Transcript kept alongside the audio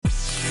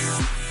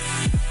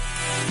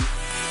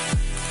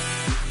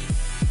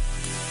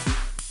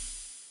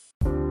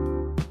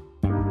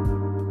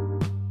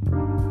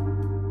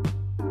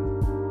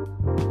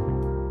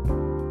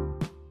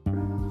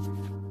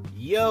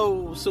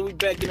So we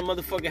back in the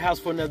motherfucking house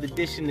for another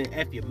edition of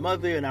F Your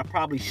Mother, and I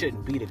probably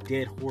shouldn't beat a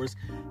dead horse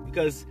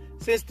because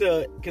since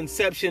the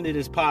conception of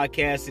this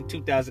podcast in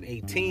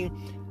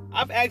 2018,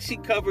 I've actually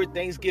covered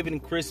Thanksgiving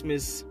and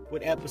Christmas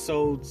with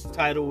episodes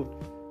titled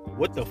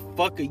 "What the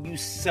fuck are you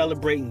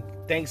celebrating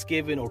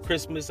Thanksgiving or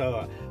Christmas?"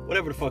 or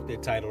whatever the fuck they're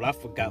titled. I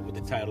forgot what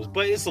the titles,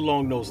 but it's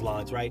along those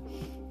lines, right?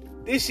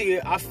 This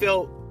year, I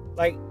felt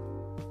like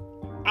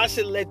I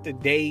should let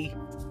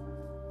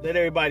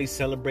everybody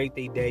celebrate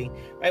their day.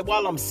 Right?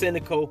 While I'm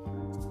cynical,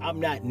 I'm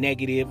not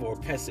negative or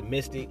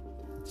pessimistic.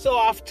 So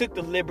I took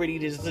the liberty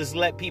to just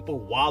let people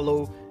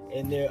wallow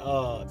in their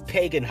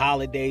pagan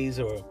holidays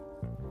or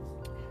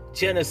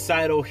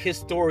genocidal,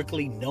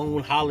 historically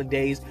known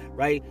holidays,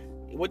 right?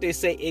 What they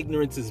say,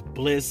 ignorance is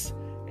bliss.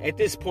 At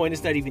this point,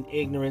 it's not even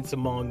ignorance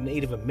among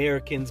Native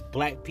Americans,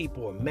 black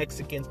people, or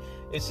Mexicans.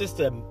 It's just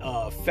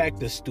a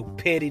fact of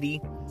stupidity,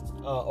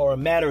 or a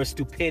matter of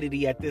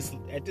stupidity at this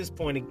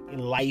point in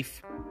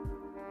life.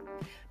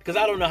 Because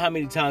I don't know how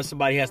many times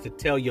somebody has to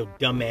tell your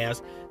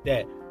dumbass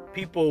that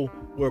people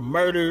were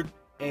murdered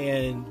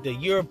and the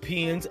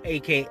Europeans,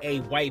 aka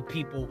white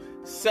people,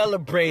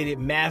 celebrated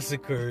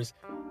massacres,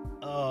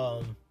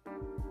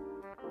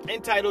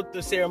 entitled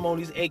the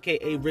ceremonies,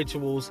 aka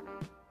rituals,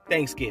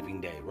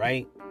 Thanksgiving Day,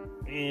 right?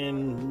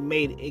 And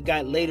it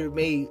got later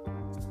made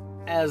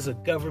as a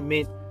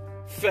government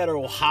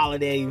federal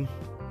holiday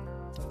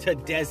to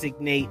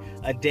designate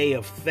a day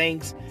of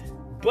thanks.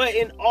 But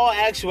in all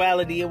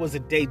actuality, it was a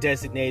day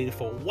designated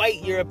for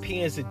white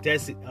Europeans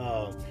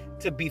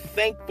to be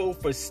thankful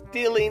for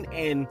stealing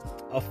and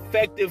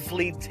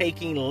effectively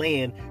taking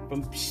land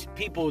from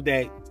people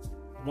that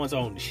once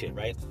owned the shit,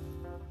 right?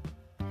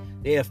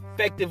 They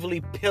effectively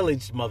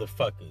pillaged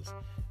motherfuckers.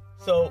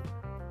 So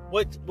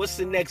what's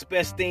the next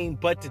best thing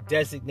but to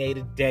designate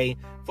a day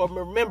for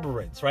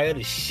remembrance, right? Of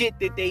the shit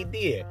that they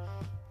did.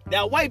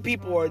 Now, white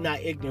people are not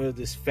ignorant of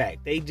this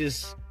fact. They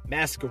just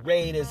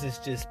masquerade as it's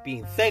just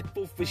being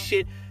thankful for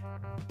shit,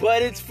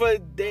 but it's for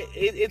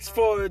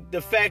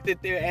the fact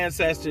that their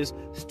ancestors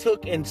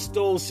took and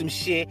stole some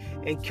shit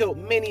and killed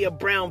many of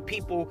brown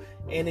people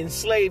and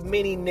enslaved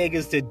many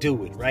niggas to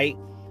do it, right?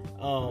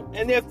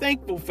 And they're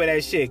thankful for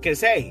that shit because,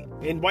 hey,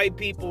 in white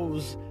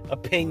people's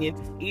opinion,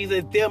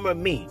 either them or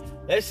me.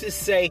 Let's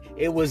just say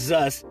it was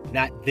us,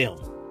 not them.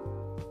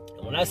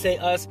 And when I say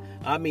us,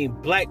 I mean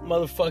black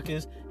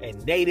motherfuckers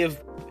and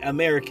Native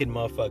American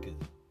motherfuckers.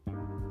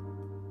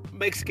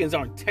 Mexicans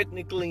aren't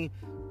technically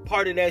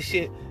part of that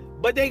shit,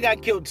 but they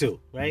got killed too,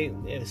 right?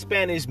 The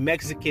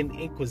Spanish-Mexican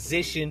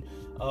Inquisition,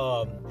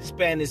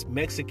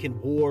 Spanish-Mexican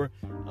War,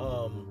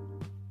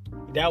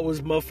 that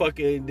was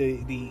motherfucking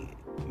the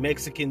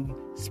Mexican,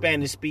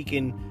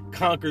 Spanish-speaking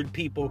conquered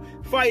people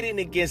fighting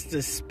against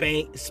the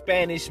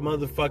Spanish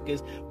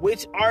motherfuckers,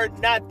 which are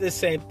not the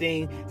same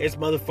thing as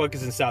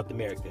motherfuckers in South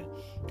America.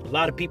 A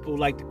lot of people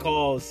like to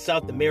call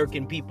South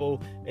American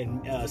people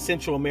and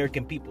Central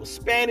American people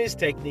Spanish.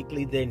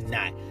 Technically, they're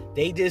not.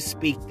 They just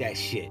speak that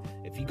shit.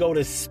 If you go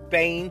to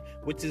Spain,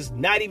 which is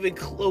not even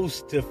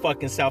close to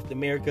fucking South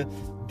America,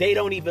 they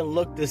don't even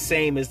look the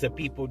same as the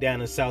people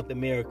down in South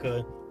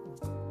America,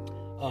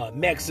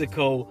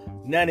 Mexico,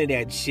 none of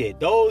that shit.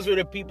 Those were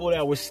the people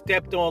that were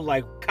stepped on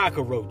like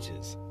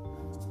cockroaches.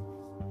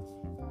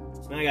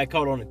 I got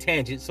caught on a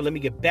tangent, so let me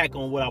get back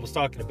on what I was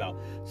talking about.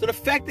 So the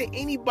fact that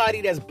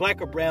anybody that's black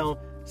or brown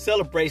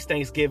celebrates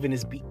Thanksgiving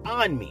is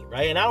beyond me,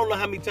 right? And I don't know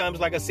how many times,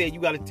 like I said, you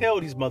got to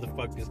tell these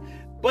motherfuckers,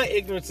 but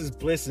ignorance is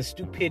bliss and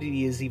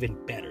stupidity is even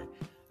better.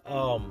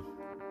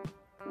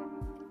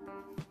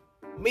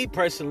 Me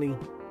personally,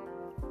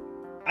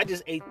 I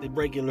just ate the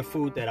regular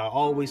food that I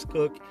always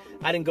cook.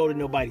 I didn't go to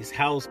nobody's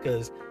house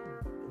because,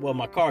 well,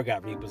 my car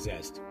got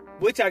repossessed.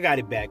 Which I got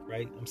it back,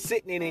 right? I'm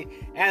sitting in it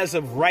as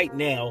of right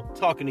now,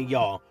 talking to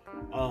y'all.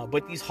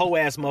 But these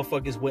hoe-ass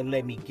motherfuckers wouldn't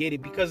let me get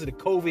it. Because of the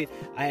COVID,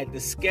 I had to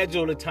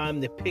schedule the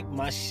time to pick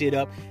my shit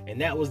up. And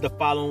that was the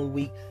following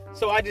week.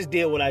 So I just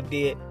did what I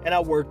did. And I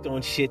worked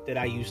on shit that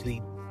I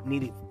usually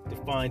needed to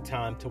find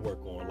time to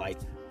work on. Like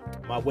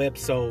my web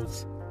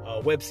series.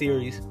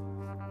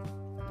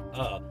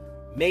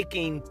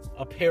 Making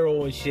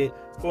apparel and shit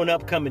for an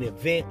upcoming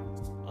event.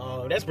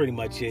 That's pretty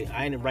much it.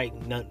 I ain't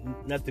writing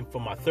nothing for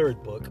my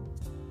third book.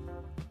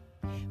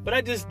 But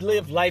I just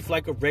live life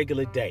like a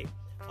regular day.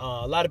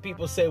 A lot of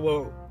people say,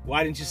 well,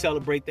 why didn't you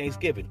celebrate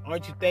Thanksgiving?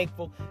 Aren't you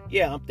thankful?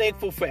 Yeah, I'm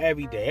thankful for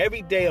every day.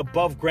 Every day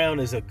above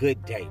ground is a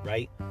good day,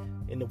 right?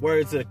 In the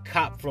words of the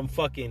cop from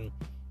fucking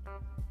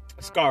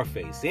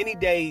Scarface, any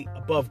day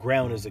above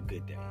ground is a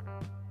good day.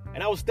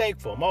 And I was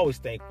thankful. I'm always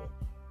thankful.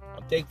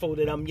 I'm thankful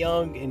that I'm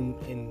young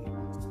and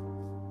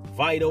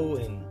vital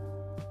and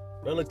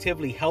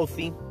relatively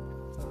healthy.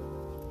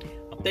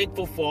 I'm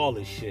thankful for all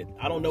this shit.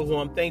 I don't know who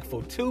I'm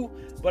thankful to,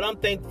 but I'm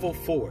thankful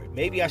for it.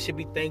 Maybe I should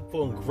be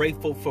thankful and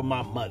grateful for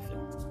my mother.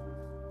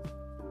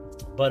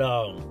 But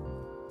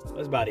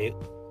that's about it.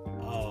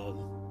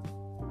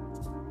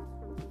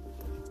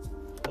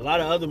 A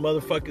lot of other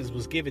motherfuckers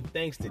was giving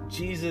thanks to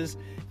Jesus,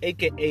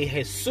 aka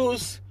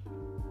Jesus.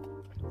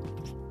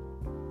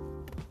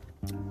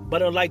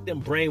 But unlike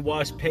them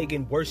brainwashed,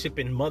 pagan,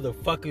 worshiping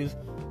motherfuckers,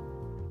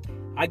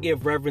 I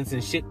give reverence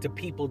and shit to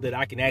people that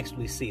I can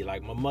actually see,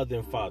 like my mother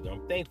and father.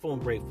 I'm thankful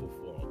and grateful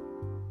for them.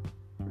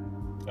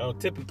 I don't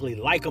typically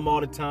like them all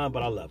the time,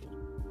 but I love them.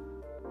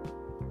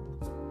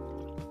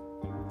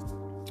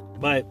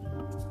 But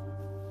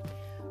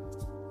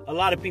a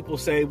lot of people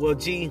say, well,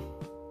 gee,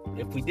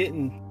 if we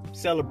didn't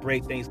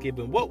celebrate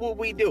Thanksgiving, what would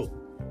we do?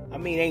 I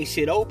mean, ain't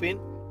shit open.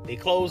 They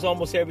close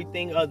almost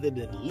everything other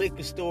than the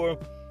liquor store.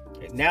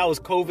 And now it's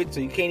COVID, so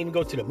you can't even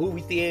go to the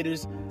movie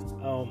theaters.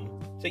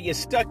 So you're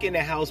stuck in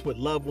the house with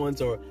loved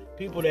ones or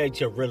people that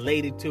you're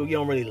related to. You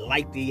don't really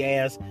like the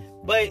ass.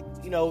 But,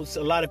 you know,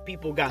 so a lot of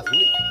people got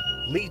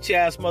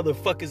leech-ass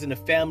motherfuckers in the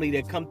family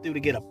that come through to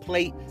get a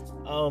plate.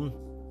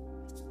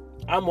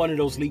 I'm one of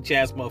those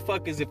leech-ass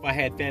motherfuckers. If I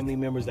had family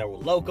members that were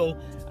local,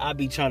 I'd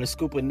be trying to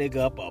scoop a nigga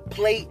up a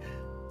plate.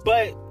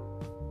 But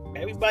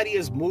everybody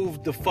has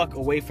moved the fuck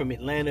away from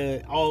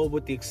Atlanta, all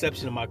with the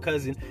exception of my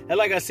cousin. And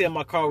like I said,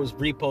 my car was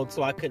repoed,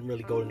 so I couldn't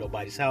really go to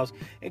nobody's house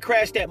and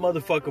crash that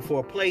motherfucker for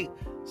a plate.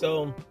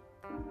 So,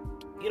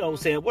 you know what I'm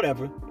saying?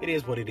 Whatever. It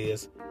is what it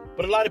is.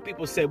 But a lot of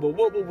people say, well,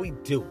 what will we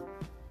do?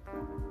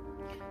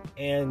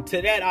 And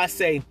to that I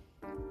say,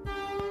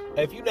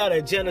 if you're not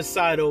a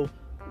genocidal,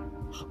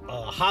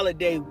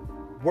 holiday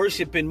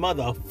worshiping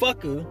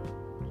motherfucker,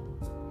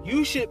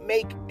 you should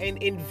make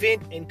and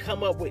invent and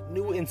come up with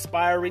new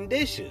inspiring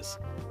dishes.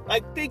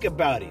 Like, think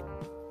about it.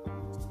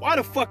 Why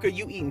the fuck are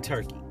you eating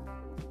turkey?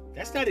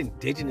 That's not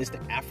indigenous to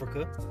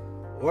Africa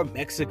or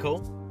Mexico,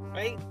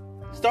 right?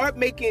 Start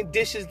making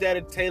dishes that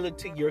are tailored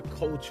to your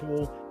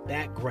cultural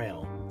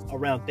background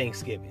around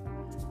Thanksgiving.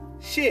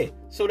 Shit,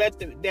 so that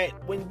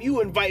that when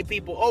you invite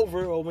people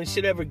over or when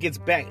shit ever gets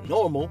back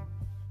normal,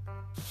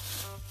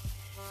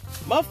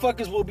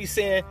 motherfuckers will be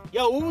saying,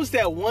 yo, what was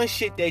that one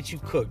shit that you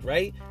cooked,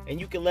 right? And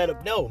you can let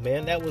them know,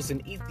 man, that was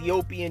an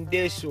Ethiopian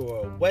dish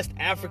or a West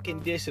African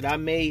dish that I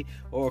made,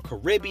 or a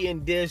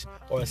Caribbean dish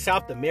or a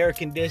South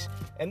American dish.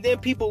 And then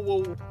people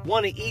will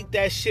want to eat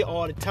that shit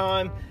all the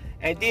time.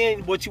 And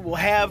then what you will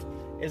have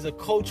is a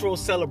cultural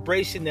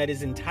celebration that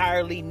is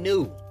entirely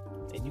new.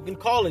 And you can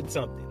call it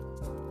something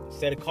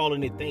instead of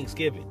calling it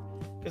Thanksgiving.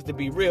 Because to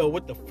be real,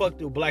 what the fuck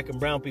do black and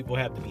brown people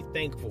have to be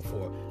thankful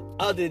for?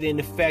 Other than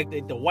the fact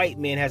that the white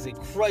man hasn't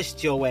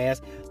crushed your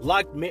ass,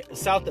 locked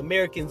South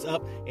Americans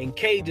up in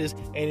cages,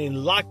 and then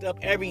locked up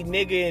every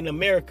nigga in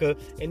America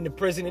in the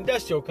prison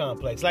industrial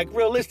complex. Like,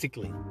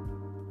 realistically.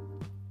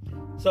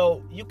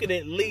 So you could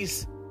at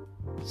least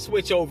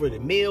switch over to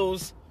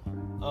meals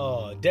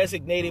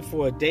designated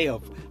for a day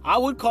of, I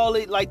would call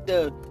it like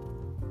the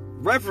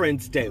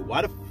Reverence Day.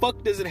 Why the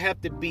fuck does it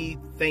have to be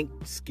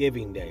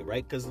Thanksgiving Day,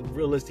 right? Because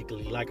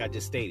realistically, like I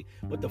just stated,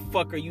 what the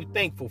fuck are you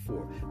thankful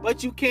for?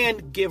 But you can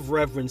give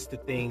reverence to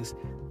things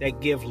that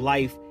give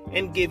life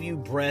and give you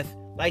breath,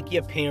 like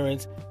your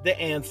parents, the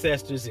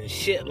ancestors, and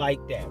shit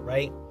like that,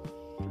 right?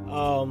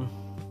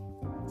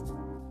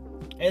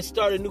 And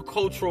start a new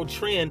cultural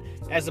trend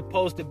as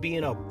opposed to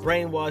being a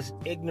brainwashed,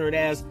 ignorant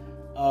ass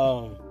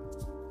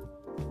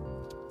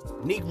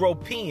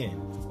Negro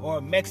peon or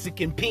a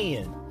Mexican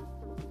peon.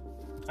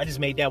 I just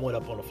made that one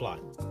up on the fly.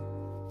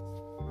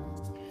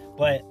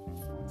 But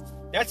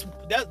that's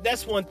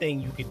one thing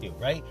you could do,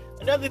 right?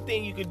 Another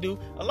thing you could do,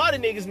 a lot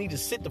of niggas need to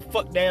sit the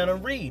fuck down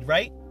and read,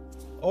 right?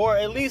 Or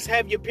at least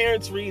have your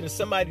parents read or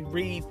somebody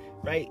read,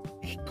 right?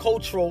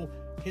 Cultural,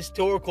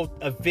 historical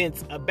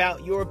events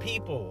about your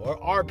people or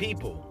our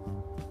people.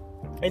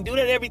 And do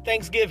that every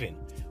Thanksgiving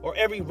or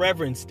every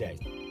Reverence Day.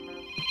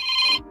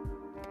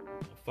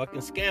 The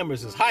fucking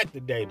scammers is hot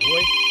today,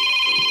 boy.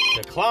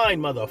 Decline,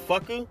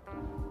 motherfucker.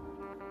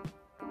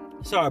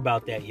 Sorry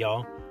about that,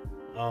 y'all.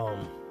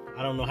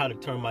 I don't know how to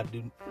turn my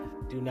do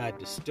not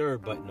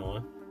disturb button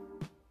on.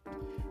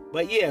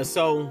 But yeah,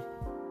 so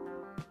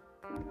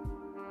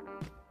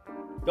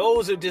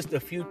those are just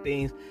a few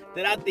things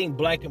that I think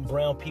black and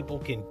brown people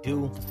can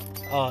do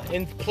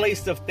in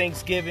place of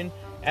Thanksgiving,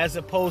 as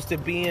opposed to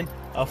being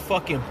a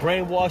fucking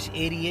brainwashed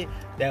idiot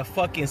that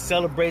fucking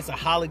celebrates a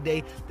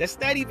holiday that's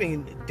not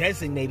even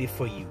designated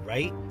for you,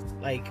 right?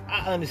 Like,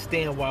 I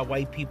understand why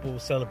white people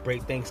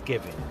celebrate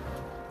Thanksgiving.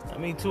 I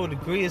mean, to a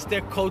degree, it's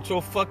their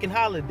cultural fucking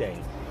holiday.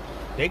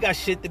 They got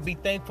shit to be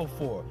thankful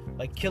for,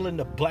 like killing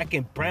the black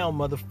and brown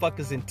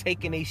motherfuckers and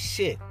taking their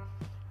shit. You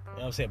know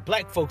what I'm saying?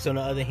 Black folks, on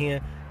the other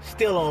hand,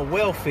 still on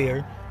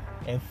welfare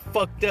and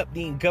fucked up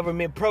the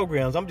government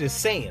programs. I'm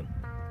just saying.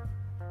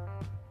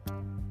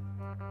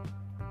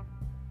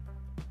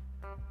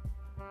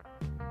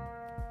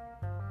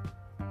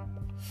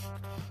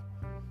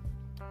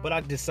 But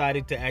I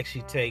decided to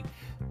actually take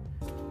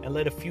and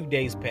let a few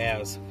days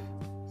pass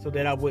so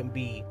that I wouldn't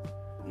be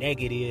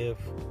negative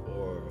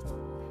or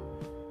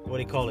what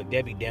they call it,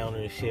 Debbie Downer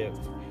and shit,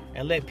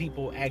 and let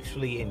people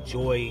actually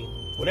enjoy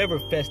whatever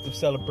festive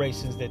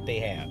celebrations that they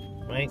have,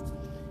 right?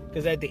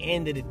 Because at the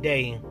end of the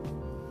day,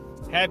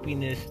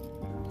 happiness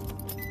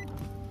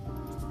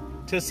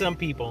to some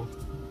people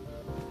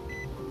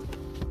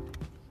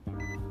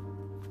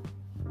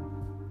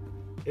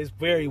is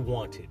very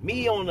wanted.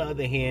 Me, on the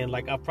other hand,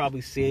 like I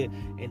probably said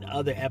in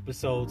other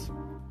episodes,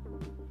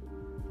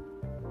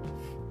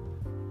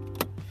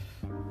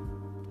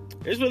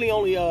 there's really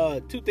only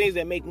two things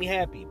that make me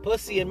happy: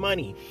 pussy and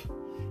money.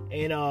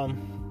 And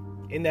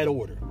in that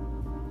order.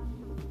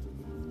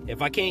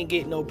 If I can't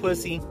get no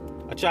pussy,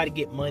 I try to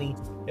get money.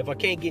 If I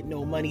can't get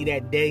no money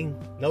that day,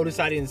 notice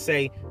I didn't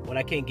say when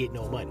I can't get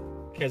no money,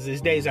 because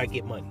there's days I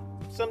get money.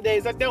 Some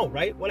days I don't,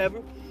 right?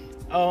 Whatever.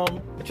 I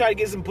try to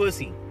get some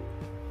pussy.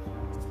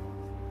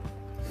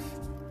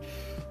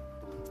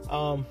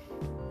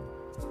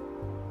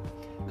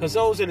 Because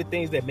those are the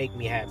things that make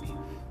me happy.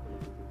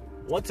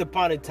 Once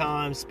upon a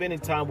time, spending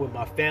time with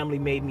my family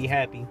made me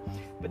happy.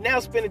 But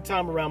now spending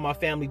time around my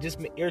family just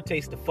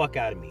irritates the fuck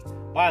out of me.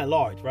 By and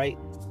large, right?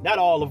 Not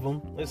all of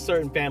them. There's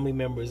certain family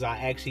members I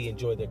actually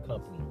enjoy their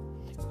company.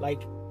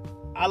 Like,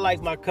 I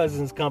like my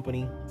cousin's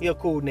company. He a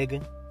cool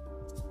nigga.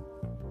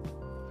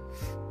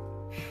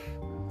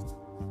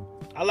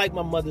 I like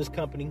my mother's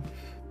company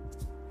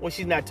when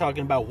she's not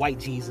talking about white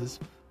Jesus.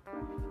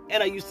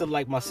 And I used to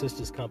like my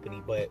sister's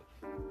company, but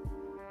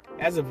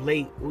as of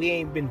late, we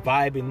ain't been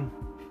vibing.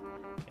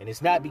 And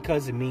it's not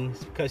because of me.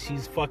 It's because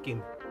she's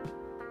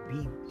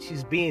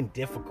being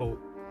difficult.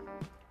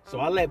 So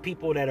I let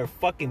people that are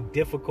fucking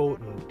difficult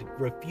and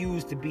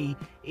refuse to be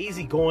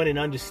easygoing and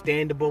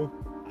understandable,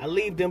 I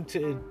leave them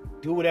to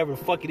do whatever the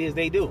fuck it is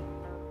they do.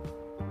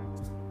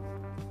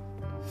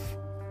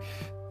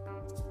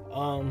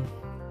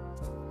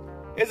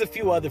 There's a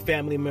few other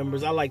family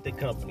members. I like the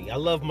company. I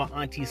love my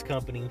auntie's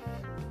company.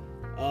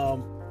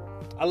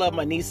 I love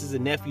my nieces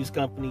and nephews'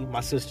 company,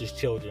 my sister's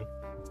children.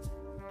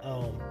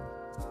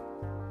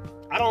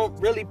 I don't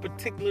really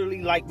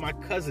particularly like my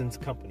cousin's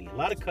company. A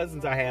lot of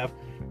cousins I have,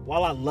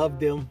 while I love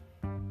them,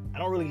 I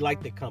don't really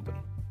like their company.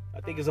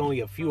 I think there's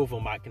only a few of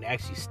them I can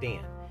actually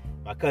stand.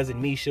 My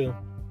cousin Misha,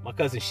 my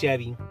cousin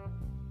Chevy.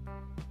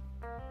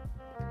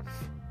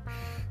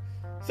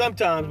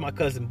 Sometimes my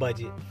cousin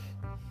Budget.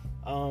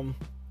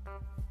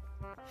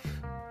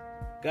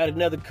 Got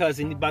another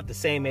cousin about the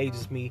same age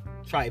as me,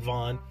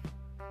 Trayvon.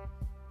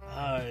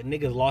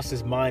 Nigga lost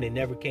his mind and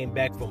never came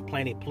back from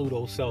planet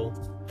Pluto, so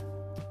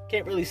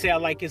can't really say I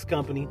like his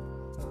company.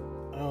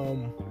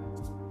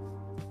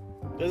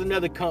 There's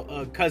another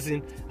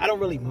cousin. I don't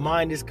really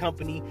mind his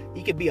company.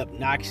 He can be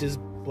obnoxious,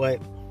 but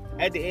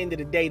at the end of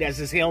the day, that's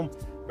just him,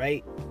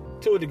 right?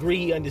 To a degree,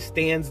 he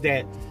understands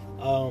that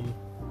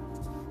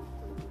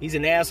he's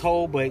an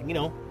asshole, but you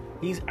know,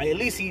 he's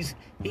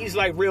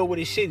like real with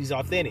his shit. He's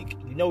authentic.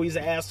 You know he's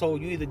an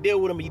asshole. You either deal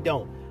with him or you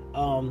don't.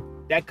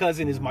 That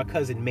cousin is my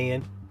cousin,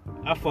 man.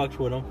 I fucked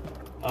with him.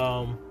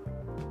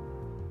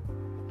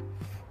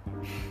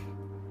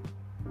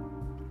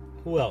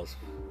 Who else?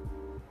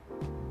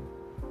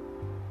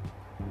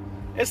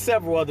 There's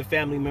several other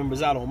family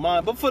members I don't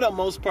mind, but for the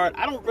most part,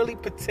 I don't really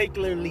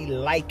particularly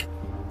like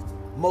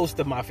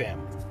most of my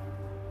family.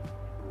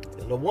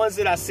 The ones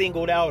that I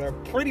singled out are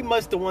pretty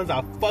much the ones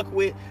I fuck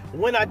with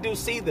when I do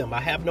see them.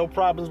 I have no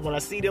problems when I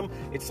see them.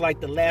 It's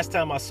like the last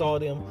time I saw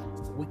them,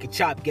 we could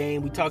chop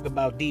game, we talk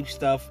about deep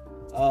stuff.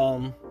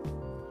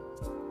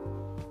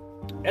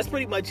 That's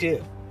pretty much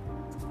it.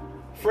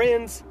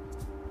 Friends,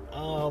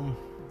 other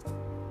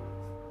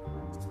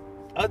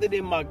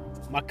than my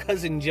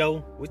cousin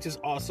Joe, which is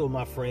also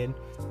my friend,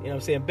 you know what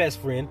I'm saying,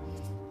 best friend,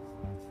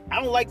 I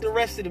don't like the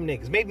rest of them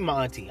niggas. Maybe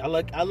my auntie. I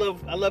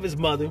love his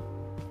mother.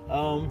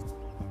 I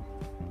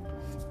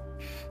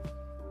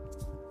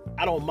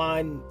don't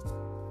mind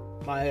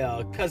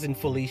my cousin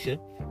Felicia,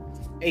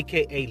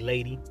 aka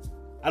Lady.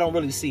 I don't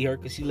really see her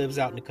because she lives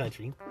out in the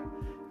country.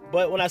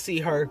 But when I see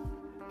her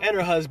and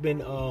her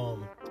husband,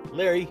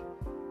 Larry,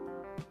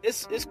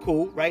 it's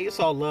cool, right? It's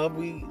all love.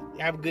 We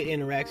have good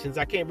interactions.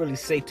 I can't really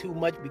say too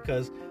much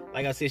because,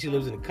 like I said, she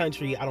lives in the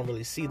country. I don't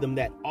really see them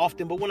that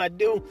often. But when I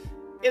do,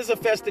 it's a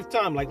festive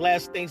time. Like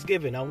last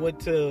Thanksgiving, I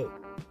went to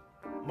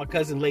my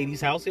cousin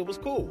Lady's house. It was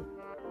cool.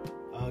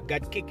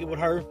 Got to kick it with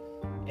her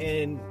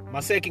and my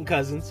second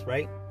cousins,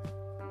 right?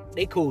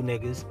 They cool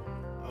niggas.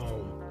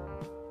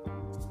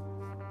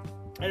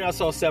 And I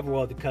saw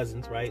several other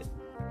cousins, right?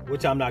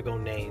 Which I'm not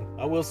gonna name.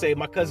 I will say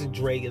my cousin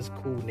Dre is a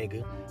cool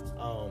nigga.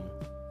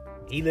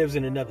 He lives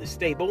in another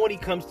state, but when he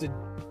comes to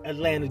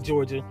Atlanta,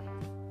 Georgia,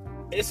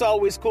 it's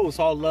always cool. It's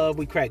all love.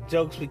 We crack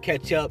jokes. We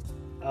catch up.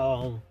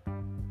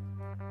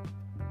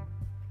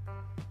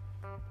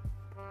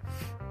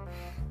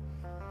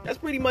 That's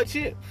pretty much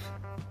it.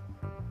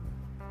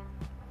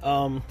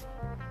 And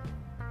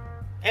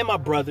my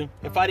brother,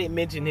 if I didn't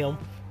mention him,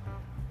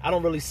 I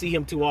don't really see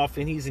him too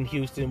often. He's in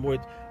Houston,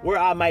 where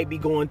I might be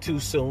going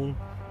to soon.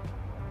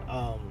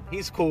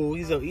 He's cool.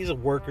 He's a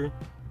worker.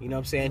 You know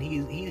what I'm saying?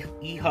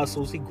 He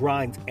hustles. He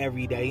grinds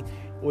every day,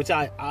 which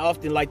I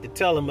often like to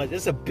tell him, like,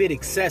 it's a bit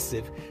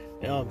excessive.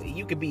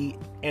 You could be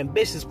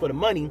ambitious for the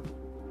money,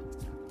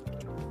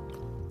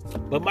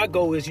 but my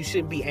goal is you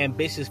shouldn't be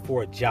ambitious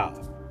for a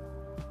job.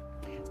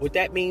 What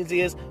that means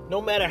is,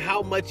 no matter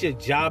how much your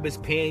job is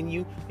paying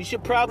you, you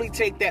should probably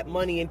take that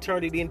money and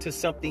turn it into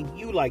something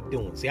you like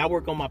doing. See, I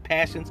work on my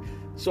passions,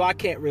 so I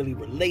can't really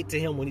relate to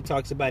him when he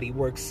talks about he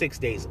works 6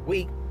 days a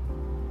week.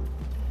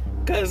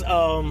 Because,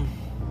 I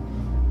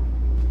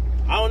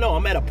don't know,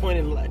 I'm at a point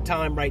in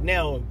time right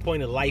now, a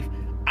point in life,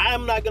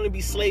 I'm not going to be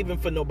slaving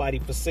for nobody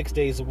for 6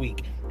 days a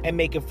week and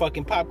making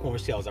fucking popcorn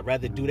shells. I'd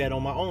rather do that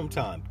on my own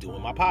time,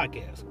 doing my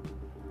podcast.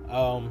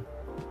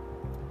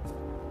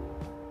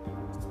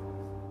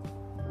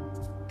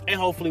 And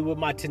hopefully with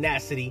my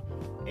tenacity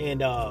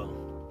and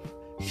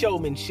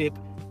showmanship,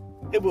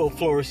 it will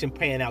flourish and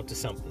pan out to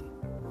something.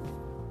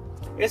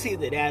 It's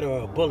either that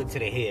or a bullet to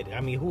the head.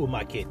 I mean, who am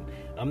I kidding?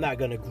 I'm not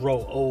going to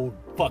grow old,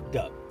 fucked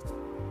up.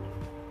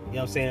 You know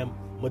what I'm saying?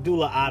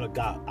 Medulla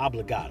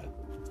oblongata.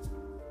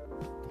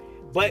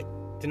 But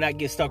to not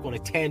get stuck on a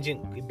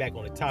tangent, get back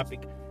on the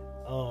topic.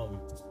 For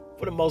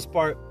the most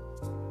part,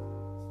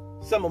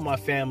 some of my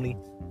family,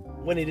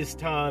 when it is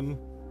time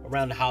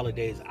around the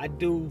holidays, I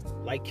do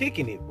like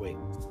kicking it with.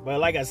 But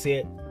like I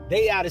said,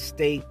 they out of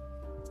state.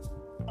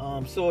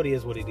 So it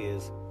is what it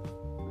is.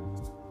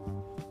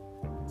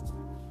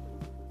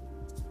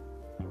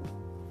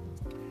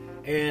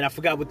 And I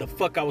forgot what the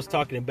fuck I was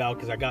talking about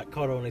because I got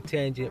caught on a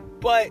tangent.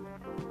 But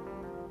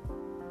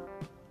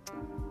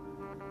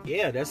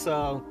yeah, that's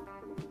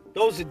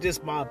those are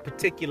just my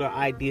particular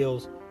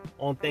ideals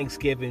on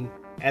Thanksgiving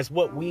as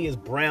what we as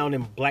brown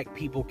and black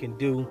people can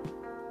do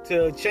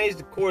to change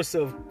the course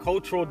of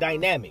cultural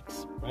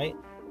dynamics, right?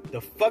 The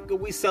fuck are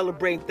we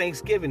celebrating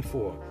Thanksgiving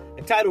for?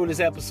 The title of this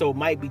episode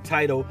might be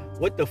titled,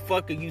 What the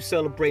fuck are you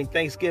celebrating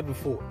Thanksgiving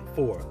for?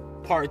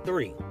 Part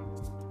 3.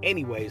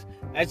 Anyways,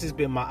 that's just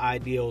been my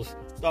ideals,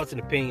 thoughts,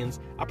 and opinions.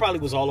 I probably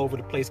was all over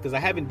the place because I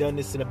haven't done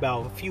this in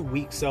about a few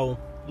weeks, so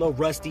a little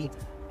rusty.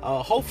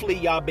 Hopefully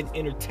y'all been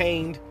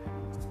entertained.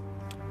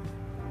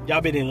 Y'all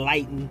been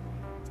enlightened.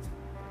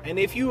 And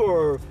if you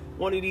are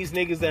one of these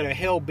niggas that are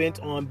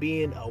hell-bent on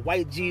being a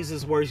white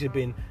Jesus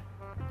worshiping,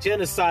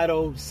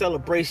 genocidal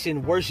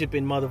celebration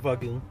worshiping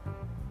motherfucking,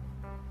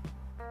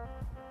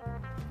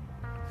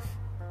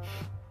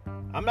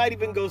 I'm not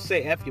even gonna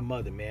say F your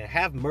mother, man.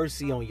 Have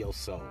mercy on your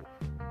soul.